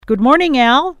Good morning,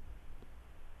 Al.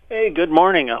 Hey, good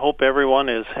morning. I hope everyone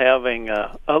is having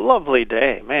a lovely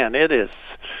day. Man, it is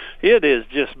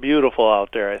just beautiful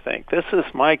out there, I think. This is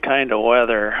my kind of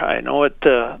weather. I know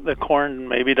the corn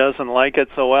maybe doesn't like it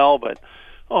so well, but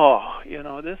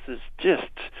this is just,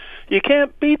 you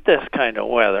can't beat this kind of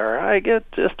weather. I get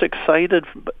just excited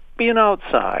being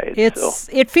outside.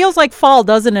 It feels like fall,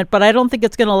 doesn't it? But I don't think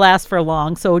it's going to last for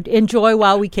long, so enjoy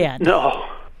while we can.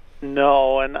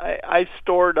 No, and I've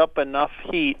stored up enough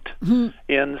heat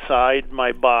inside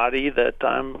my body that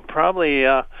I'm probably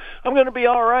I'm going to be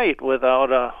all right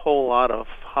without a whole lot of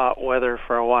hot weather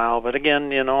for a while. But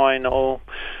again, I know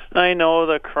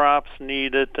the crops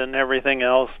need it and everything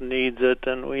else needs it,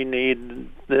 and we need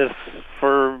this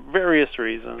for various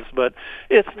reasons. But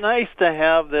it's nice to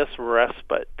have this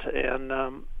respite. And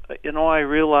I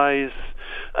realize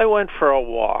I went for a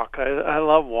walk. I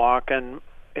love walking.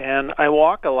 And I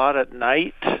walk a lot at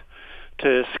night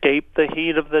to escape the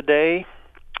heat of the day.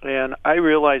 And I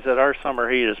realize that our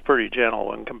summer heat is pretty gentle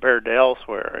when compared to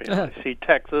elsewhere. I see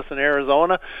Texas and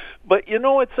Arizona. But,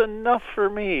 it's enough for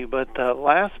me. But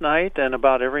last night and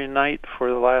about every night for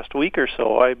the last week or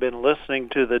so, I've been listening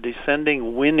to the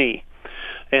descending whinny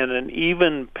and an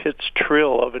even-pitched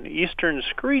trill of an eastern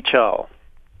screech owl.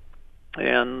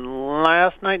 And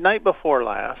night before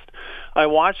last, I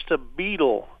watched a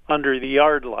beetle under the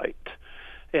yard light.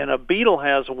 And a beetle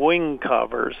has wing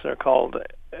covers. They're called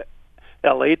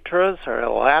elytras or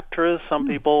elatras, some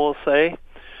people will say,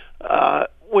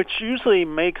 which usually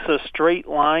makes a straight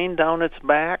line down its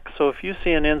back. So if you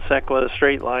see an insect with a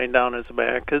straight line down its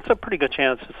back, it's a pretty good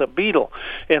chance it's a beetle.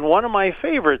 And one of my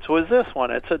favorites was this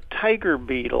one. It's a tiger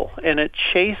beetle, and it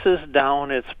chases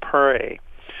down its prey.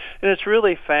 And it's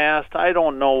really fast. I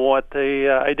don't know I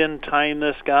didn't time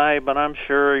this guy, but I'm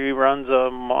sure he runs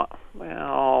a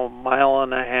mile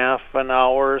and a half an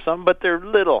hour or something, but they're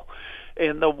little.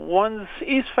 And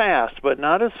he's fast, but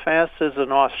not as fast as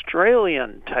an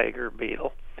Australian tiger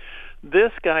beetle.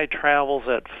 This guy travels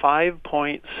at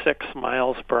 5.6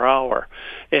 miles per hour.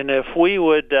 And if we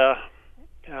would,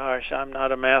 I'm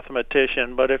not a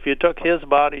mathematician, but if you took his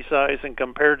body size and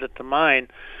compared it to mine,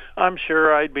 I'm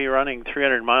sure I'd be running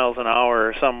 300 miles an hour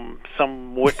or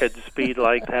some wicked speed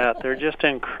like that. They're just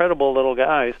incredible little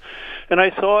guys. And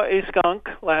I saw a skunk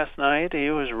last night. He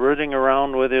was rooting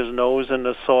around with his nose in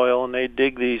the soil, and they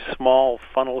dig these small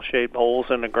funnel-shaped holes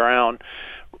in the ground.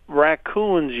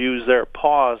 Raccoons use their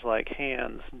paws like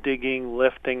hands, digging,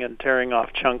 lifting, and tearing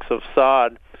off chunks of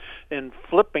sod and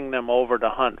flipping them over to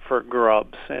hunt for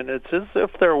grubs. And it's as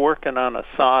if they're working on a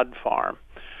sod farm.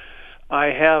 I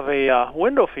have a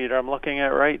window feeder I'm looking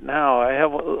at right now. I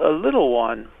have a little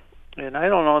one, and I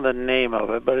don't know the name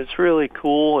of it, but it's really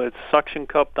cool. It's suction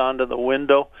cupped onto the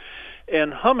window,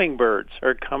 and hummingbirds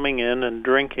are coming in and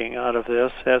drinking out of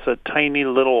this. It has a tiny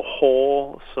little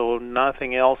hole, so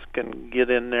nothing else can get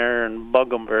in there and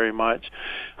bug them very much.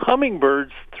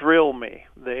 Hummingbirds thrill me.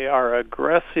 They are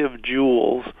aggressive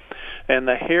jewels, and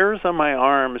the hairs on my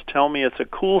arms tell me it's a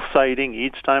cool sighting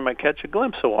each time I catch a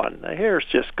glimpse of one. The hairs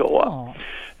just go up. Oh.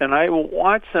 And I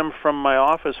watch them from my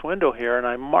office window here, and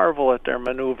I marvel at their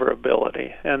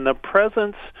maneuverability. And the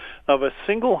presence of a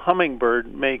single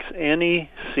hummingbird makes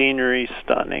any scenery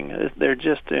stunning. They're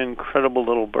just incredible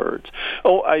little birds.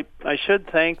 Oh, I should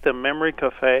thank the Memory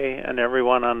Cafe and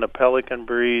everyone on the Pelican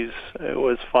Breeze. It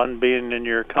was fun being in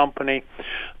your company.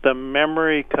 The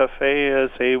Memory Cafe is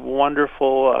a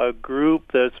wonderful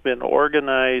group that's been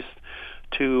organized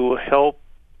to help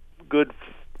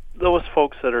those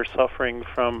folks that are suffering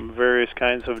from various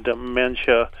kinds of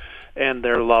dementia and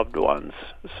their loved ones.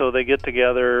 So they get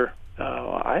together,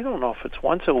 I don't know if it's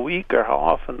once a week or how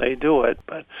often they do it,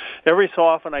 but every so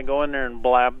often I go in there and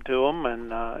blab to them,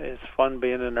 and it's fun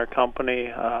being in their company.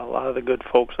 A lot of the good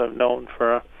folks I've known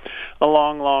for a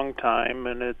long, long time,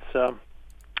 and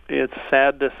it's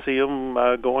sad to see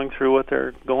them going through what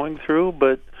they're going through,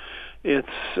 but it's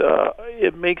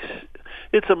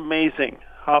amazing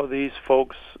how these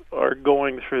folks are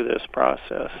going through this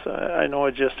process. I know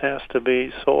it just has to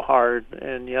be so hard,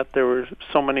 and yet there were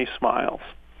so many smiles.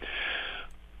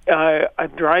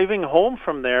 I'm driving home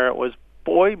from there. It was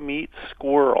boy meets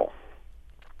squirrel.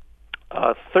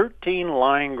 13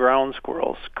 lying ground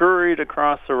squirrels scurried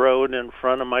across the road in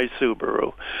front of my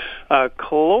Subaru.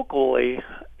 Colloquially,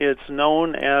 it's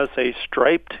known as a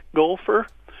striped gopher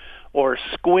or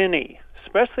squinny.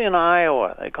 Especially in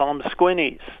Iowa, they call them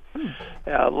squinnies.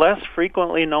 Less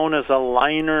frequently known as a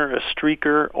liner, a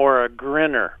streaker, or a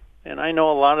grinner. And I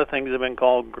know a lot of things have been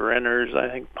called grinners. I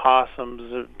think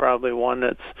possums is probably one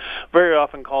that's very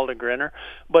often called a grinner.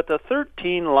 But the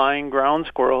 13-line ground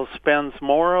squirrel spends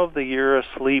more of the year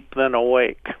asleep than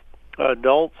awake.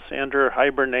 Adults enter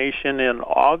hibernation in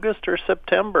August or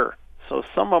September. So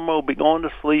some of them will be going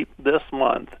to sleep this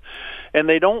month. And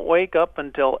they don't wake up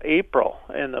until April.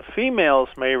 And the females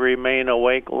may remain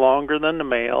awake longer than the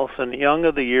males, and young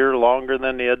of the year longer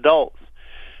than the adults.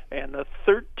 And the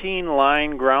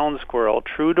 13-line ground squirrel,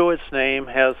 true to its name,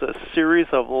 has a series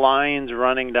of lines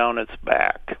running down its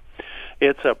back.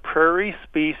 It's a prairie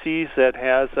species that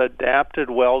has adapted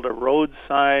well to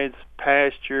roadsides,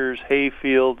 pastures,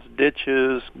 hayfields,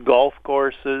 ditches, golf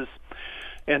courses.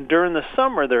 And during the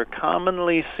summer, they're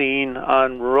commonly seen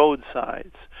on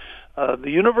roadsides.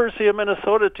 The University of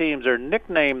Minnesota teams are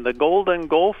nicknamed the Golden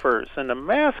Gophers, and the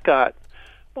mascot,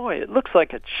 boy, it looks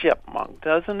like a chipmunk,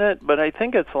 doesn't it? But I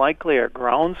think it's likely a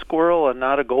ground squirrel and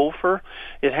not a gopher.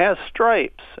 It has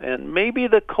stripes, and maybe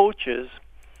the coaches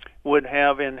would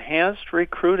have enhanced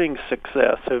recruiting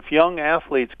success if young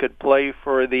athletes could play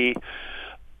for the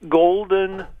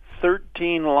Golden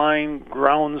 13-line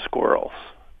ground squirrels,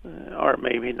 or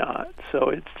maybe not. So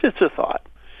it's just a thought.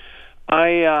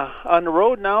 On the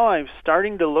road now, I'm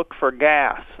starting to look for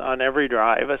gas on every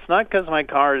drive. It's not because my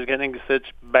car is getting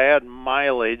such bad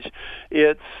mileage.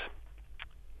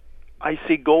 I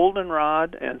see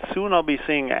goldenrod, and soon I'll be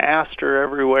seeing aster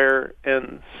everywhere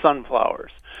and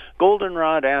sunflowers.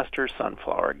 Goldenrod, aster,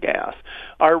 sunflower gas.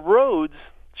 Our roads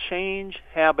change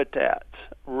habitats.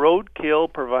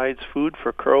 Roadkill provides food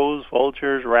for crows,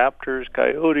 vultures, raptors,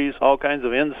 coyotes, all kinds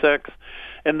of insects.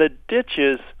 And the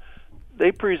ditches,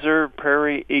 they preserve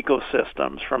prairie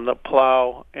ecosystems from the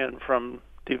plow and from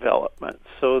development.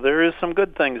 So there is some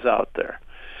good things out there.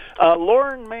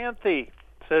 Lauren Manthe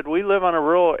said, we live on a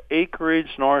rural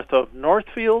acreage north of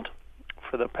Northfield.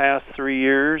 For the past 3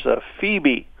 years, a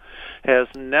phoebe has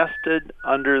nested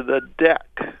under the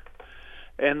deck.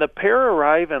 And the pair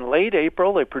arrive in late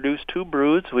April. They produce 2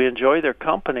 broods. We enjoy their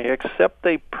company, except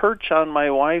they perch on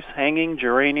my wife's hanging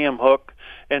geranium hook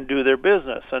and do their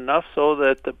business, enough so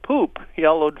that the poop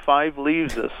yellowed 5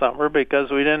 leaves this summer because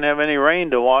we didn't have any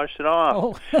rain to wash it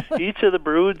off. Oh. Each of the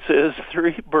broods is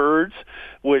 3 birds,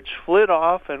 which flit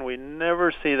off, and we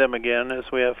never see them again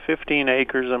as we have 15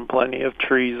 acres and plenty of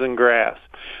trees and grass.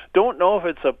 Don't know if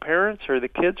it's the parents or the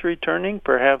kids returning.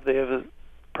 Perhaps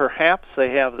they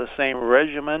have the same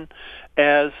regimen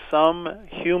as some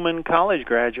human college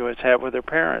graduates have with their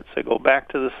parents. They go back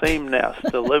to the same nest.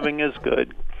 The living is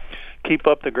good. Keep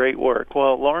up the great work.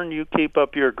 Well, Lauren, you keep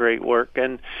up your great work,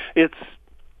 and it's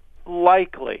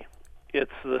likely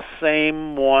it's the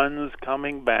same ones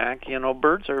coming back. You know,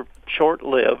 birds are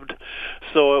short-lived,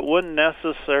 so it wouldn't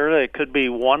necessarily, it could be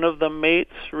one of the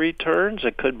mates returns,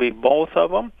 it could be both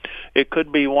of them, it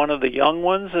could be one of the young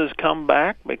ones has come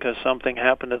back because something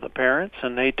happened to the parents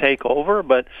and they take over.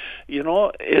 But, you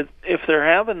know, if they're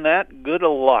having that good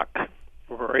of luck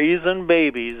raising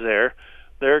babies there,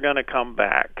 they're going to come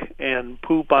back and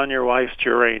poop on your wife's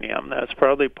geranium. That's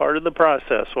probably part of the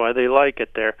process, why they like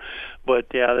it there. But,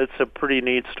 yeah, it's a pretty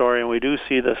neat story, and we do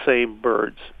see the same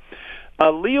birds.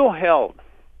 Leo held,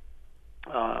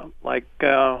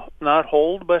 not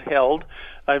hold, but held.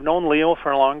 I've known Leo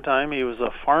for a long time. He was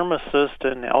a pharmacist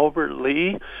in Albert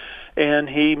Lea, and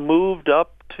he moved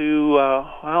up to,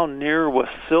 near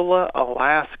Wasilla,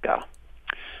 Alaska.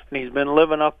 And he's been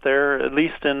living up there, at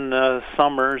least in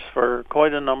summers, for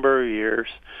quite a number of years.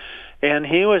 And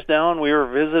he was down, we were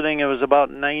visiting, it was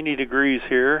about 90 degrees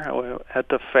here at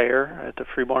the fair, at the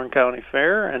Freeborn County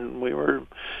Fair, and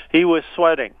he was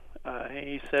sweating.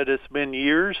 He said it's been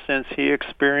years since he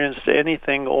experienced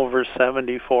anything over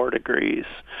 74 degrees.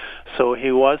 So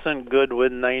he wasn't good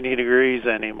with 90 degrees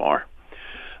anymore.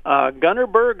 Gunnar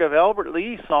Berg of Albert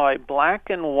Lea saw a black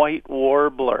and white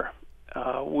warbler.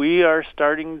 We are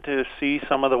starting to see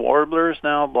some of the warblers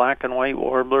now. Black and white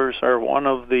warblers are one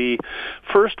of the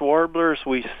first warblers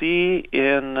we see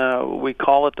in, we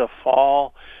call it the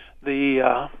fall.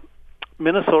 The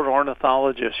Minnesota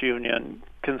Ornithologists Union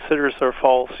considers their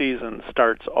fall season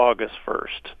starts August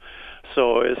 1st.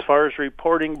 So as far as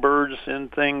reporting birds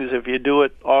and things, if you do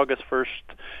it August 1st,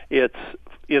 it's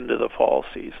into the fall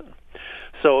season.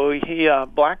 So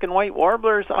black and white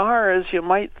warblers are, as you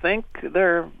might think,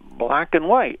 they're black and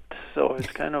white. So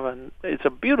it's kind of it's a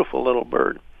beautiful little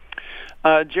bird.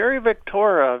 Jerry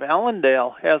Victoria of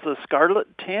Allendale has a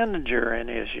scarlet tanager in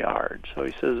his yard. So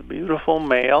he says, beautiful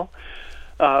male.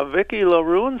 Vicki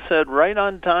LaRune said, right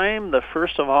on time, the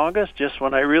 1st of August, just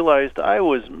when I realized I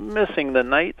was missing the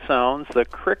night sounds, the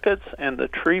crickets and the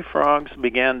tree frogs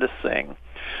began to sing.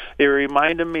 It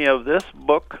reminded me of this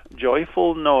book,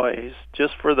 Joyful Noise,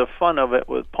 just for the fun of it,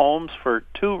 with poems for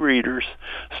 2 readers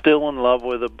still in love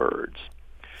with the birds.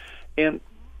 And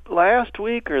last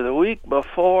week or the week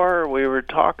before, we were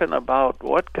talking about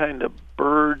what kind of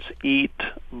birds eat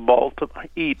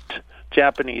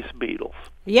Japanese beetles.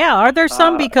 Yeah, are there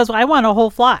some? Because I want a whole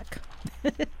flock.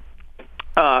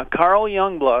 Carl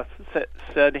Youngblood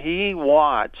said he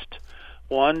watched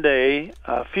one day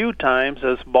a few times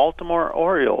as Baltimore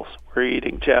Orioles were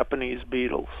eating Japanese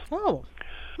beetles. Oh.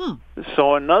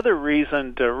 So another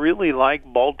reason to really like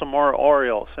Baltimore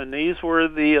Orioles, and these were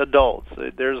the adults.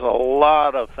 There's a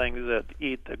lot of things that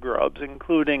eat the grubs,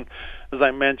 including, as I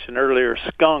mentioned earlier,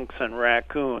 skunks and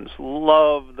raccoons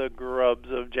love the grubs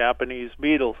of Japanese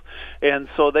beetles. And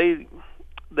so they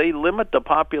limit the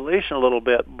population a little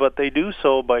bit, but they do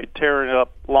so by tearing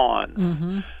up lawns.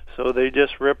 Mm-hmm. So they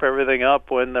just rip everything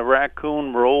up. When the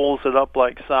raccoon rolls it up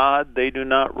like sod, they do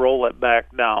not roll it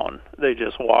back down. They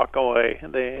just walk away.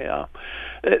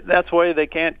 That's why they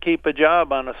can't keep a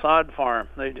job on a sod farm.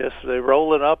 They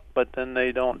roll it up, but then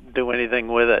they don't do anything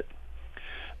with it.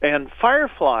 And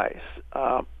fireflies.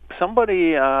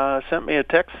 Somebody sent me a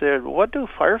text said, "What do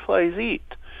fireflies eat?"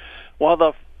 Well,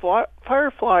 the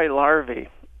firefly larvae,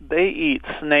 they eat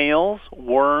snails,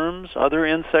 worms, other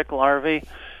insect larvae,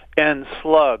 and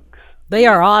slugs. They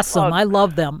are awesome. I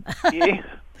love them. Yeah.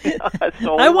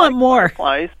 So I want more.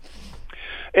 Fireflies,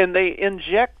 and they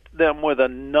inject them with a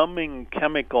numbing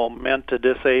chemical meant to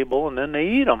disable, and then they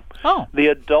eat them. Oh. The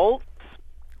adults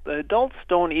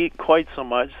don't eat quite so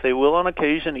much. They will on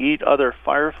occasion eat other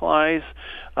fireflies.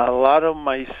 A lot of them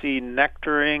I see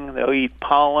nectaring. They'll eat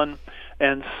pollen.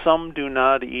 And some do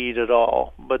not eat at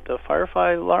all. But the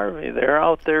firefly larvae, they're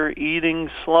out there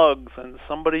eating slugs. And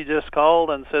somebody just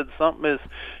called and said something is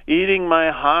eating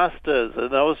my hostas. Are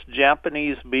those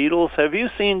Japanese beetles? Have you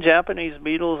seen Japanese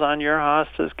beetles on your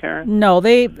hostas, Karen? No,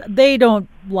 they don't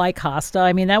like hosta.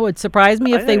 I mean, that would surprise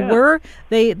me if they were.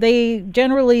 They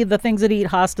generally, the things that eat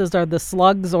hostas are the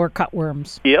slugs or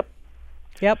cutworms. Yep.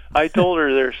 Yep. I told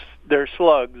her they're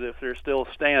slugs if they're still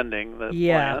standing, the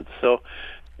plants. So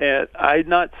I'd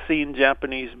not seen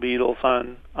Japanese beetles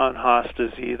on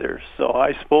hostas either. So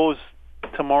I suppose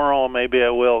tomorrow maybe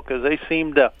I will, because they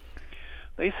seem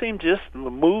just to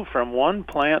move from one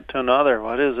plant to another.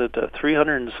 What is it,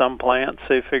 300 and some plants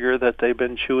they figure that they've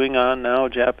been chewing on now,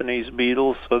 Japanese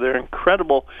beetles. So they're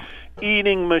incredible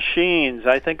eating machines.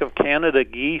 I think of Canada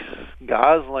geese,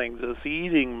 goslings, as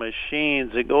eating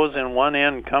machines. It goes in one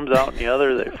end, comes out in the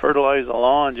other. They fertilize the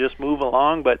lawn, just move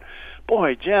along. But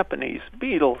boy, Japanese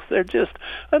beetles, they're just,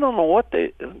 I don't know what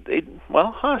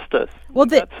hostas. Well,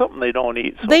 that's something they don't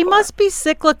eat so They far. must be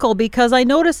cyclical, because I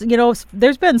notice,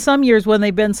 there's been some years when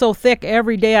they've been so thick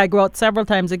every day I go out several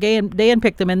times a day and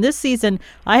pick them. And this season,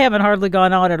 I haven't hardly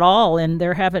gone out at all, and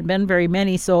there haven't been very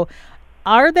many. So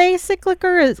are they cyclic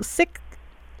or sick?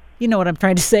 You know what I'm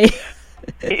trying to say.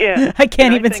 Yeah. I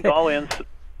can't even say.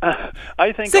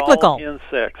 I think cyclical. All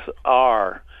insects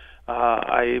are.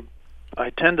 I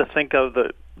tend to think of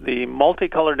the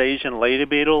multicolored Asian lady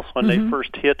beetles when they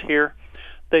first hit here.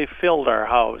 They filled our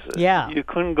houses. Yeah. You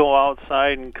couldn't go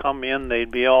outside and come in.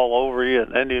 They'd be all over you,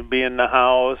 and then you'd be in the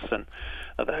house, and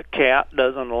the cat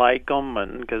doesn't like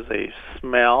them because they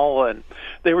smell, and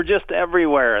they were just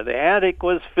everywhere. The attic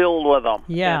was filled with them.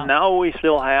 Yeah. And now we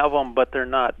still have them, but they're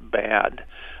not bad.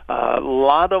 A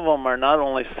lot of them are not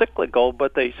only cyclical,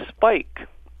 but they spike.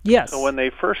 Yes. So when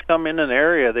they first come in an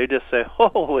area, they just say,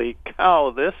 "Holy cow,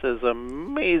 this is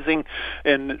amazing."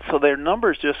 And so their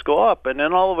numbers just go up. And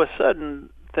then all of a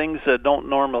sudden, things that don't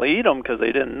normally eat them because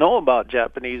they didn't know about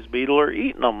Japanese beetle are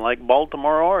eating them, like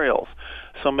Baltimore Orioles.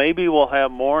 So maybe we'll have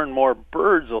more and more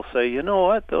birds will say, "You know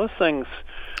what, those things,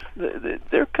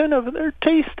 they're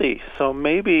tasty." So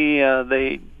maybe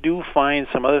they do find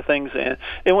some other things, and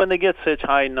when they get such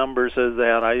high numbers as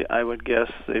that, I would guess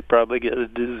they probably get a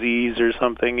disease or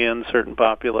something in certain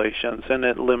populations, and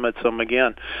it limits them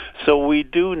again. So we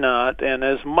do not, and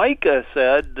as Micah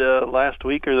said last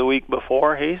week or the week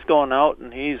before, he's going out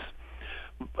and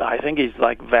I think he's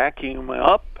like vacuuming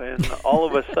up, and all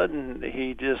of a sudden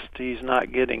he's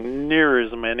not getting near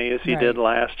as many as he did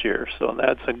last year. So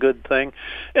that's a good thing.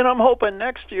 And I'm hoping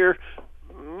next year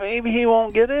maybe he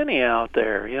won't get any out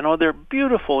there. They're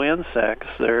beautiful insects.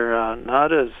 They're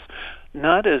not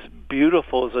as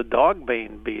beautiful as a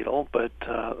dogbane beetle, but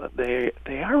they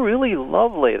are really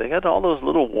lovely. They got all those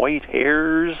little white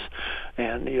hairs,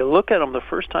 and you look at them the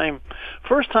first time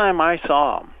I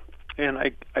saw them. And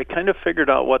I kind of figured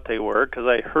out what they were because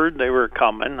I heard they were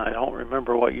coming. I don't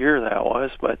remember what year that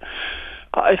was, but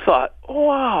I thought,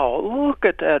 wow, look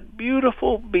at that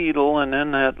beautiful beetle, and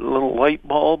then that little light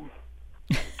bulb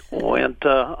went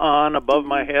on above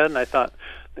my head, and I thought,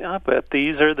 I bet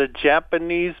these are the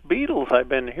Japanese beetles I've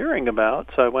been hearing about.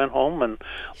 So I went home and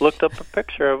looked up a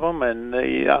picture of them, and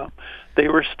they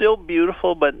were still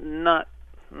beautiful, but not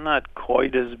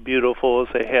quite as beautiful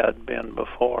as they had been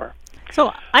before.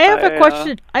 So I have a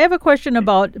question. I have a question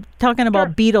about talking about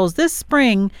Sure. beetles. This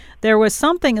spring, there was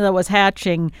something that was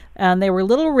hatching, and they were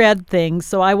little red things.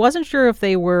 So I wasn't sure if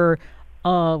they were,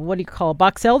 what do you call,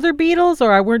 box elder beetles,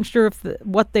 or I weren't sure if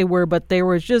what they were. But there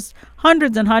was just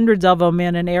hundreds and hundreds of them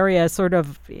in an area, sort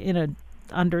of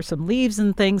under some leaves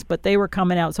and things. But they were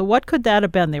coming out. So what could that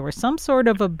have been? They were some sort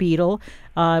of a beetle.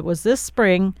 It was this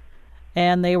spring,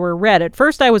 and they were red. At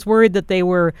first, I was worried that they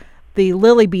were the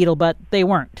lily beetle, but they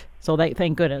weren't. So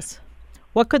thank goodness.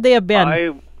 What could they have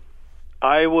been?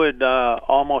 I would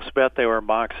almost bet they were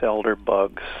box elder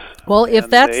bugs. Well,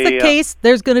 if that's the case,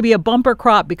 there's going to be a bumper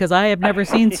crop, because I have never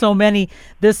seen so many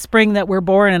this spring that were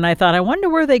born, and I thought, I wonder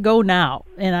where they go now,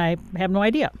 and I have no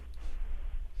idea.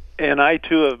 And I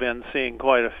too have been seeing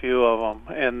quite a few of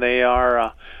them, and they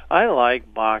are. I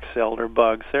like box elder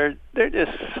bugs. They're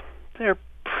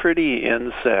pretty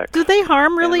insects. Do they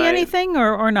harm really anything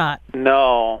or not?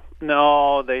 No,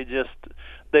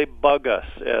 they bug us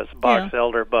as box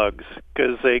elder bugs,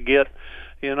 because they get,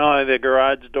 the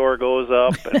garage door goes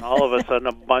up, and all of a sudden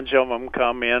a bunch of them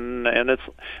come in, and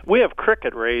we have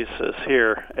cricket races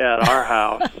here at our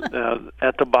house.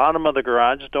 At the bottom of the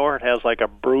garage door, it has like a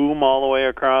broom all the way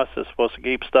across. It's supposed to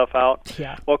keep stuff out.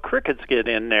 Yeah. Well, crickets get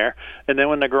in there, and then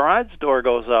when the garage door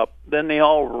goes up, then they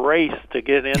all race to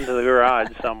get into the garage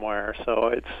somewhere.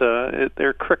 So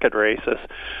they're cricket races.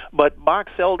 But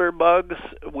box elder bugs,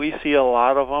 we see a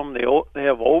lot of them. They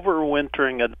have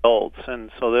overwintering adults, and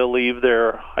so they'll leave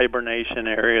their hibernation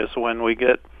areas when we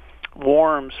get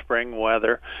warm spring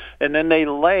weather, and then they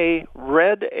lay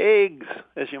red eggs,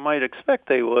 as you might expect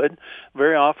they would,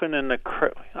 very often in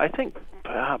I think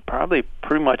probably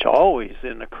pretty much always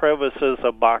in the crevices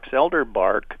of box elder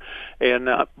bark, and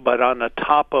but on the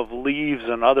top of leaves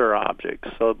and other objects.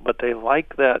 But they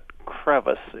like that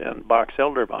crevice in box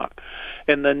elder bark.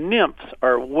 And the nymphs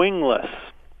are wingless.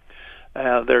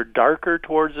 They're darker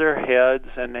towards their heads,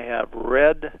 and they have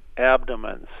red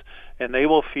abdomens, and they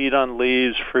will feed on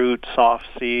leaves, fruit, soft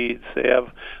seeds.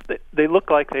 They look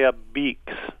like they have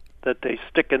beaks that they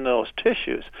stick in those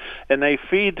tissues, and they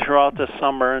feed throughout the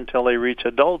summer until they reach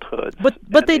adulthood.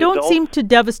 But they don't seem to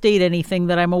devastate anything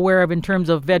that I'm aware of in terms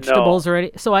of vegetables or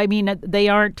any. So I mean, they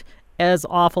aren't as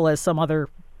awful as some other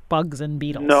bugs and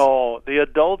beetles. No, the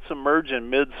adults emerge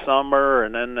in midsummer,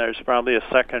 and then there's probably a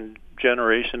second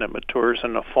generation that matures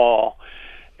in the fall.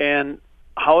 And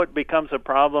how it becomes a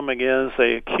problem again is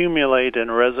they accumulate in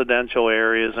residential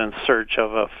areas in search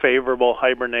of a favorable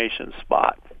hibernation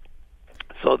spot.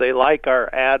 So they like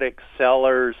our attics,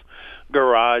 cellars,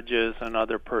 garages, and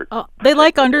other they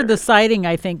like under the siding,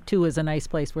 I think, too, is a nice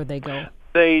place where they go.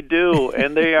 They do,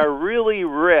 and they are really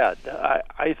red.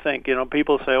 I think,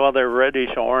 people say, well, they're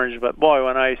reddish orange, but boy,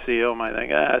 when I see them, I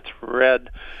think, it's red.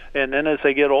 And then as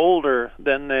they get older,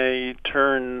 then they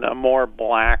turn more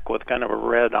black with kind of a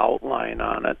red outline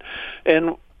on it.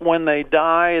 And when they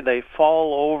die, they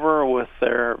fall over with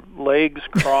their legs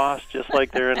crossed, just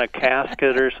like they're in a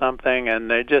casket or something.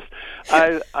 And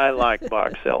I like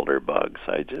box elder bugs.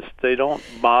 They don't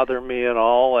bother me at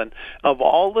all. And of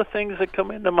all the things that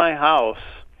come into my house,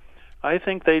 I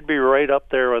think they'd be right up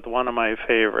there with one of my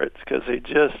favorites, because they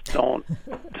just don't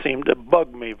seem to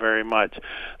bug me very much.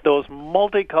 Those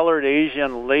multicolored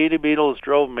Asian lady beetles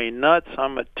drove me nuts.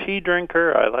 I'm a tea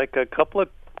drinker. I like a couple of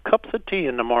cups of tea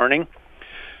in the morning.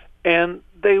 And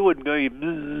they would go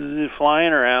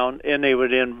flying around, and they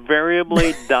would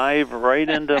invariably dive right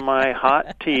into my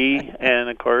hot tea and,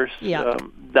 of course,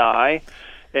 die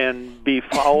and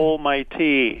befoul my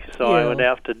tea. So I would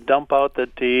have to dump out the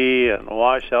tea and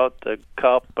wash out the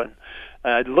cup, and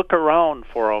I'd look around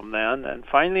for them then. And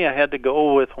finally I had to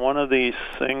go with one of these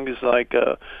things like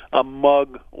a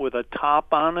mug with a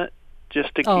top on it,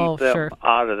 just to keep them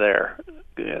out of there.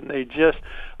 And they just,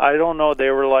 I don't know, they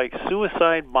were like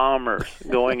suicide bombers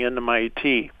going into my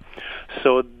tea.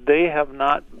 So they have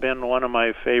not been one of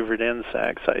my favorite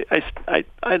insects.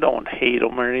 I don't hate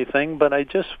them or anything, but I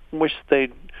just wish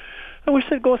they'd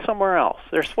go somewhere else.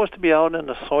 They're supposed to be out in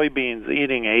the soybeans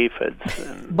eating aphids.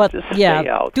 But just stay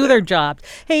out do there. Their jobs.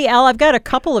 Hey, Al, I've got a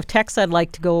couple of texts I'd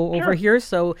like to go over here.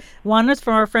 So one is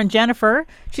from our friend Jennifer.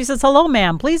 She says, hello,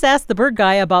 ma'am. Please ask the bird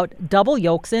guy about double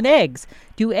yolks in eggs.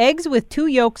 Do eggs with two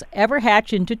yolks ever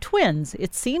hatch into twins?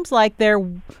 It seems like there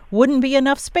wouldn't be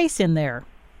enough space in there.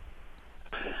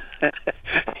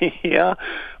 Yeah,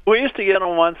 we used to get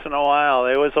them once in a while.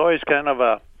 It was always kind of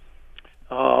a,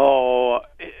 oh,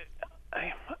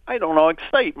 I don't know,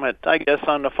 excitement, I guess,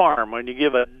 on the farm when you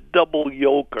give a double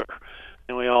yoker.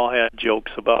 And we all had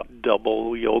jokes about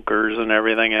double yokers and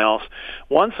everything else.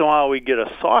 Once in a while we'd get a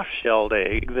soft-shelled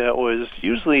egg that was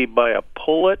usually by a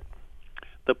pullet.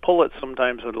 The pullet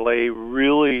sometimes would lay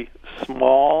really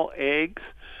small eggs.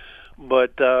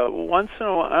 But once in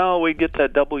a while we'd get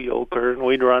that double yoker and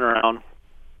we'd run around.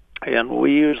 And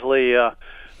we usually,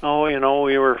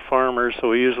 we were farmers, so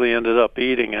we usually ended up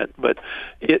eating it. But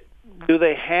do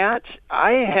they hatch?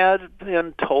 I had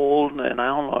been told, and I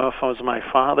don't know if it was my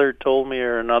father told me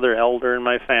or another elder in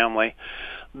my family,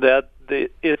 that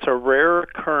it's a rare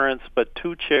occurrence, but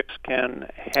two chicks can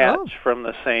hatch from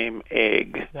the same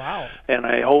egg. Wow. And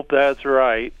I hope that's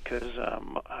right, because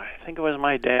I think it was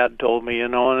my dad told me,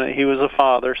 and he was a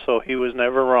father, so he was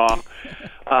never wrong.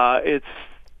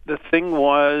 The thing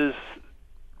was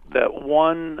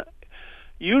that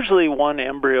usually one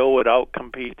embryo would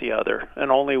outcompete the other,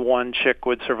 and only one chick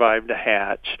would survive to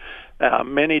hatch.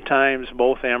 Many times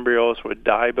both embryos would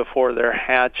die before they're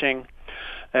hatching.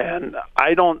 And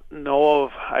I don't know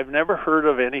I've never heard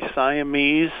of any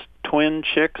Siamese twin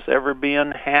chicks ever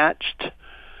being hatched.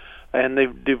 And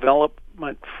they've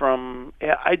development from,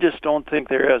 I just don't think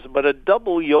there is. But a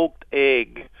double yolked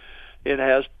egg, it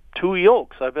has two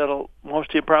yolks. I bet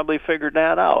most of you probably figured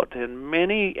that out. And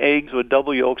many eggs with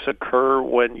double yolks occur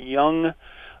when young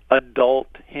adult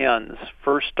hens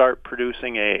first start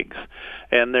producing eggs,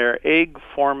 and their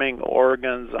egg-forming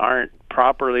organs aren't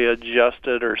properly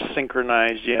adjusted or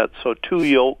synchronized yet, so two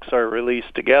yolks are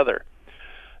released together.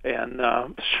 And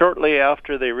shortly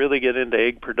after they really get into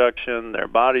egg production, their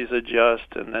bodies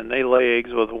adjust, and then they lay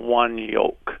eggs with one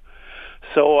yolk.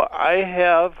 So I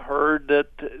have heard that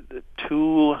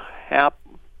you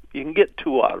can get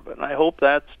two out of it, and I hope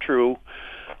that's true.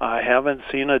 I haven't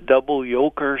seen a double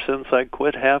yoker since I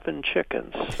quit having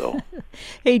chickens. So,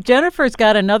 Hey, Jennifer's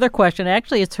got another question.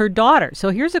 Actually, it's her daughter. So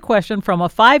here's a question from a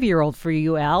 5-year-old for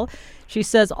you, Al. She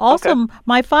says, also,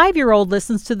 my 5-year-old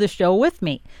listens to the show with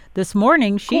me. This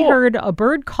morning, she heard a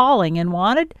bird calling and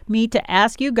wanted me to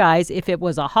ask you guys if it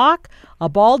was a hawk, a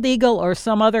bald eagle, or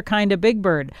some other kind of big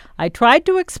bird. I tried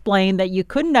to explain that you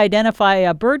couldn't identify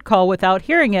a bird call without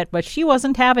hearing it, but she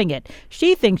wasn't having it.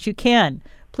 She thinks you can.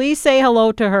 Please say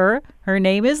hello to her. Her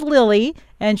name is Lily,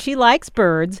 and she likes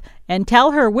birds, and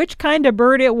tell her which kind of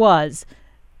bird it was.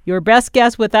 Your best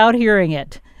guess without hearing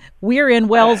it. We're in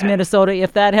Wells, Minnesota,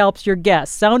 if that helps your guess.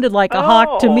 Sounded like a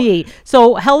hawk to me.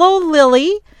 So, hello,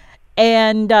 Lily.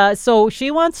 And so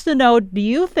she wants to know, do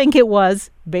you think it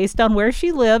was, based on where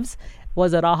she lives,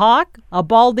 was it a hawk, a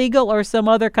bald eagle, or some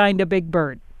other kind of big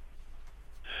bird?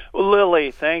 Well,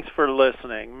 Lily, thanks for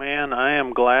listening. Man, I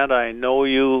am glad I know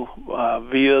you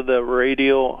via the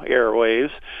radio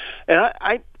airwaves. And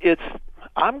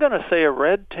I'm going to say a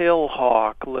red-tailed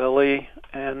hawk, Lily,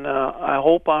 and I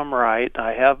hope I'm right.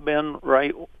 I have been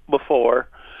right before,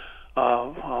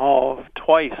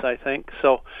 twice, I think.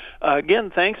 So,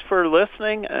 again, thanks for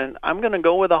listening, and I'm going to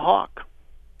go with a hawk.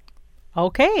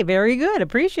 Okay, very good.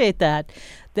 Appreciate that.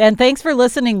 And thanks for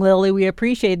listening, Lily. We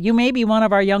appreciate it. You may be one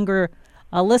of our younger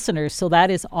listeners, so that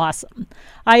is awesome.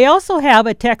 I also have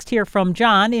a text here from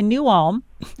John in New Ulm,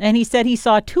 and he said he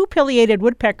saw 2 pileated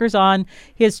woodpeckers on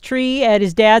his tree at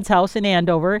his dad's house in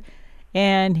Andover.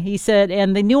 And he said,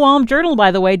 and the New Ulm Journal,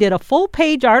 by the way, did a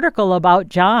full-page article about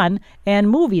John and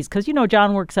movies, because,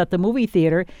 John works at the movie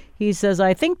theater. He says,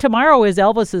 I think tomorrow is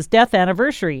Elvis's death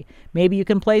anniversary. Maybe you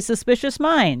can play Suspicious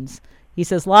Minds. He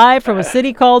says, live from a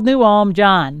city called New Ulm,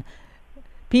 John.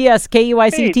 P.S.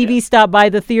 KUIC TV stopped by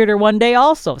the theater one day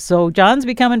also. So John's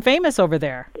becoming famous over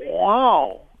there.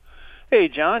 Wow. Hey,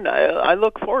 John, I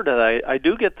look forward to that. I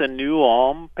do get the New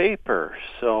Ulm paper,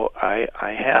 so I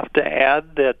have to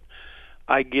add that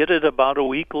I get it about a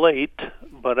week late,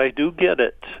 but I do get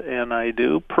it, and I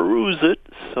do peruse it,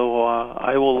 so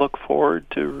I will look forward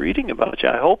to reading about you.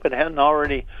 I hope it hadn't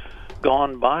already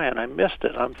gone by and I missed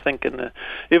it. I'm thinking that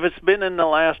if it's been in the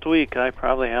last week, I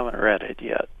probably haven't read it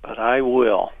yet, but I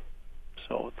will.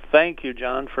 So thank you,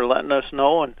 John, for letting us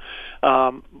know, and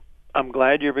I'm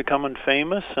glad you're becoming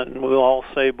famous, and we'll all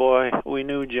say, boy, we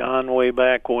knew John way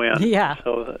back when. Yeah.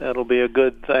 So that'll be a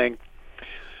good thing.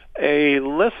 A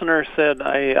listener said,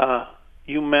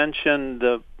 you mentioned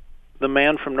the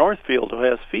man from Northfield who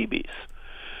has phoebes.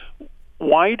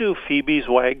 Why do phoebes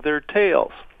wag their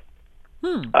tails?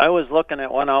 I was looking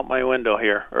at one out my window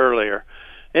here earlier,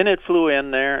 and it flew in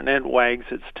there, and it wags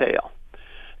its tail.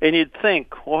 And you'd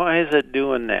think, why is it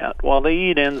doing that? Well, they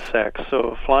eat insects,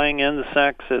 so flying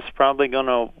insects is probably going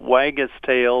to wag its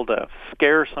tail to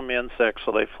scare some insects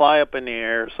so they fly up in the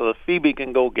air so the phoebe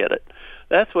can go get it.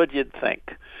 That's what you'd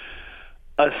think.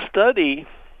 A study,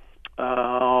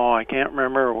 I can't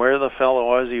remember where the fellow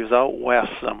was. He was out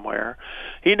west somewhere.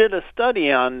 He did a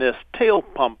study on this tail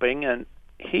pumping, and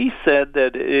he said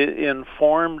that it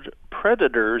informed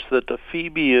predators that the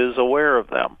phoebe is aware of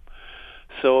them.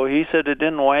 So he said it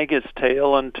didn't wag its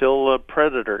tail until a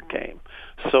predator came.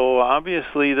 So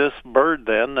obviously this bird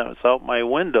then that was out my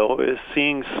window is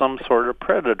seeing some sort of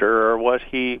predator or what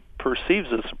he perceives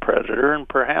as a predator, and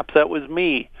perhaps that was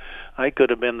me. I could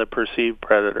have been the perceived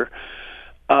predator.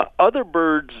 Other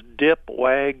birds dip,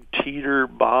 wag, teeter,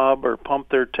 bob, or pump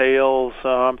their tails.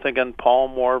 I'm thinking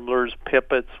palm warblers,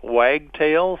 pipits,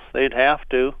 wagtails. They'd have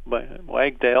to, but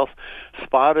wagtails.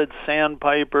 Spotted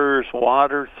sandpipers,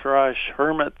 water thrush,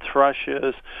 hermit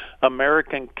thrushes,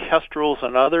 American kestrels,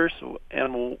 and others.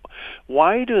 And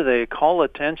why do they call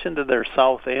attention to their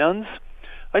south ends?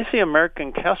 I see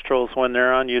American kestrels when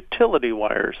they're on utility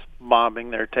wires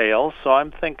bobbing their tails, so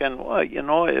I'm thinking, well,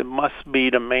 it must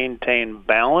be to maintain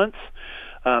balance.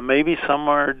 Maybe some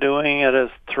are doing it as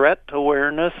threat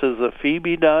awareness, as the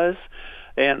phoebe does,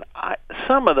 and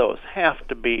some of those have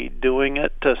to be doing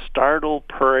it to startle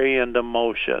prey into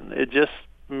motion. It just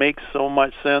makes so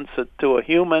much sense to a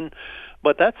human,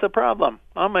 but that's the problem.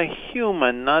 I'm a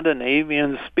human, not an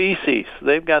avian species.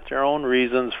 They've got their own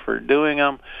reasons for doing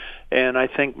them. And I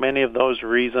think many of those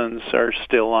reasons are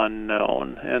still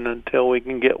unknown. And until we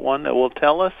can get one that will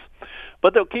tell us,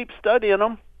 but they'll keep studying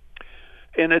them.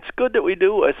 And it's good that we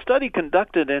do. A study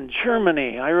conducted in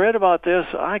Germany, I read about this,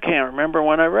 I can't remember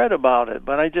when I read about it,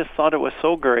 but I just thought it was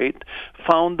so great,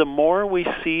 found the more we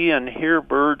see and hear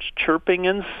birds chirping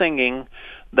and singing,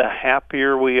 the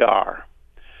happier we are.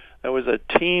 There was a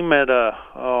team at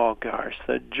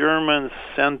the German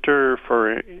Center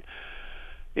for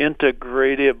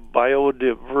Integrative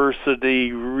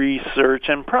Biodiversity Research,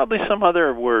 and probably some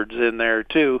other words in there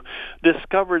too,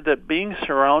 discovered that being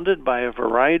surrounded by a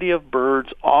variety of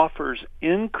birds offers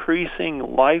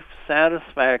increasing life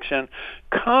satisfaction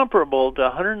comparable to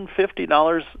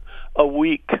 $150 a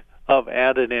week of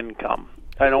added income.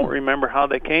 I don't remember how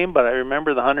they came, but I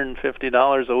remember the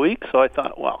 $150 a week, so I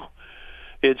thought, well,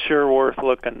 it's sure worth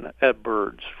looking at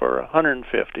birds for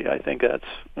 $150. I think that's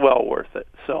well worth it.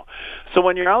 So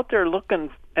when you're out there looking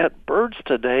at birds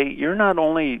today, you're not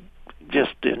only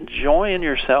just enjoying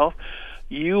yourself,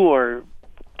 you are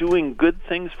doing good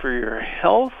things for your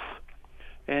health,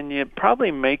 and it probably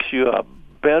makes you a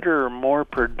better, more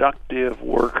productive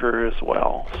worker as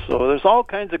well. So there's all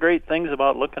kinds of great things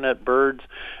about looking at birds,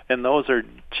 and those are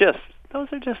just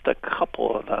a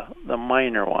couple of the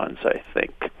minor ones, I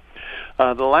think.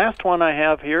 The last one I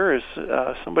have here is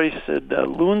somebody said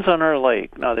loons on our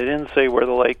lake. Now, they didn't say where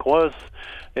the lake was.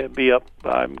 It'd be up,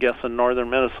 I'm guessing, northern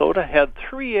Minnesota. Had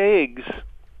 3 eggs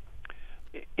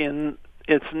in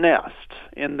its nest,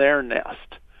 in their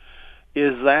nest.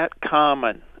 Is that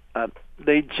common?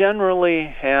 They generally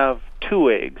have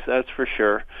 2 eggs, that's for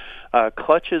sure.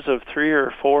 Clutches of 3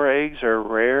 or 4 eggs are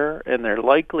rare, and they're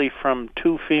likely from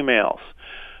 2 females.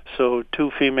 So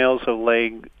 2 females have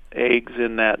laid eggs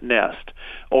in that nest,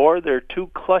 or they're 2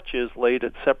 clutches laid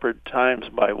at separate times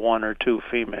by 1 or 2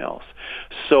 females.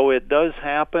 So it does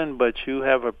happen, but you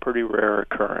have a pretty rare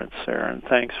occurrence there, and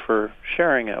thanks for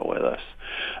sharing it with us.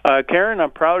 Karen,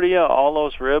 I'm proud of you, all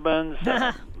those ribbons.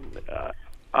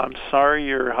 I'm sorry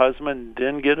your husband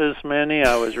didn't get as many.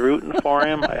 I was rooting for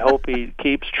him. I hope he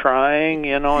keeps trying,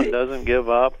 and doesn't give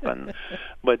up.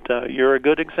 But you're a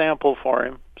good example for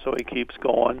him, so he keeps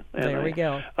going. And there we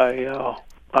go.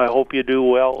 I hope you do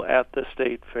well at the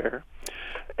state fair.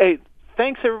 Hey,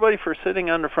 thanks everybody for sitting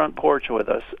on the front porch with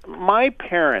us. My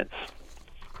parents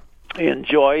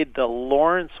enjoyed the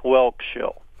Lawrence Welk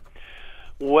show.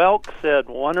 Welk said,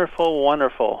 wonderful,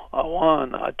 wonderful, a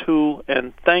 1, a 2,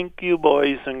 and thank you,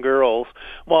 boys and girls,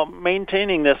 while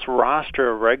maintaining this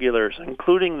roster of regulars,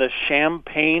 including the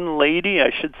Champagne Lady, I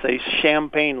should say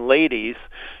Champagne Ladies,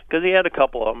 because he had a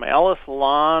couple of them, Alice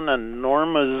Lon and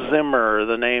Norma Zimmer are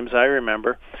the names I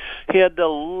remember. He had the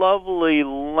lovely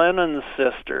Lennon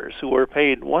sisters, who were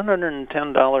paid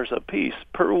 $110 apiece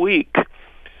per week,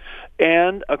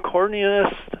 and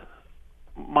accordionist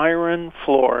Myron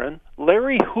Florin,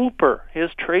 Larry Hooper, his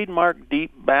trademark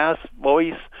deep bass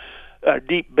voice,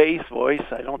 deep bass voice,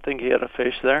 I don't think he had a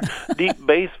fish there, deep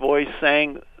bass voice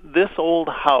sang This Old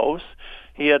House.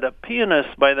 He had a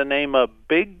pianist by the name of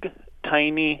Big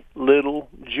Tiny Little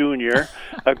Jr.,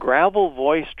 a gravel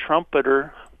voice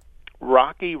trumpeter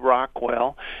Rocky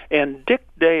Rockwell, and Dick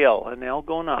Dale, an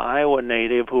Algona, Iowa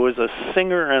native who was a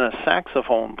singer and a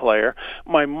saxophone player.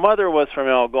 My mother was from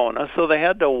Algona, so they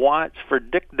had to watch for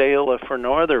Dick Dale if for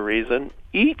no other reason.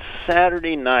 Each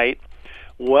Saturday night,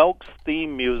 Welk's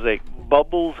theme music,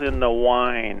 Bubbles in the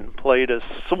Wine, played as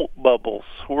soap bubbles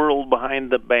swirled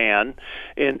behind the band.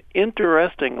 And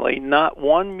interestingly, not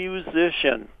one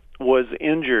musician was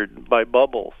injured by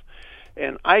bubbles.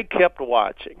 And I kept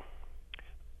watching.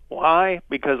 Why?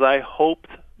 Because I hoped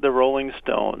the Rolling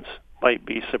Stones might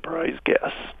be surprise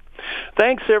guests.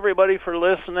 Thanks, everybody, for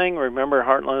listening. Remember,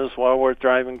 Heartland is well worth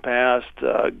driving past.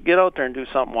 Get out there and do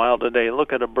something wild today.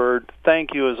 Look at a bird.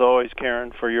 Thank you, as always,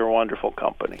 Karen, for your wonderful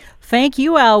company. Thank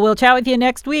you, Al. We'll chat with you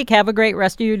next week. Have a great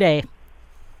rest of your day.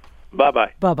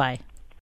 Bye-bye. Bye-bye.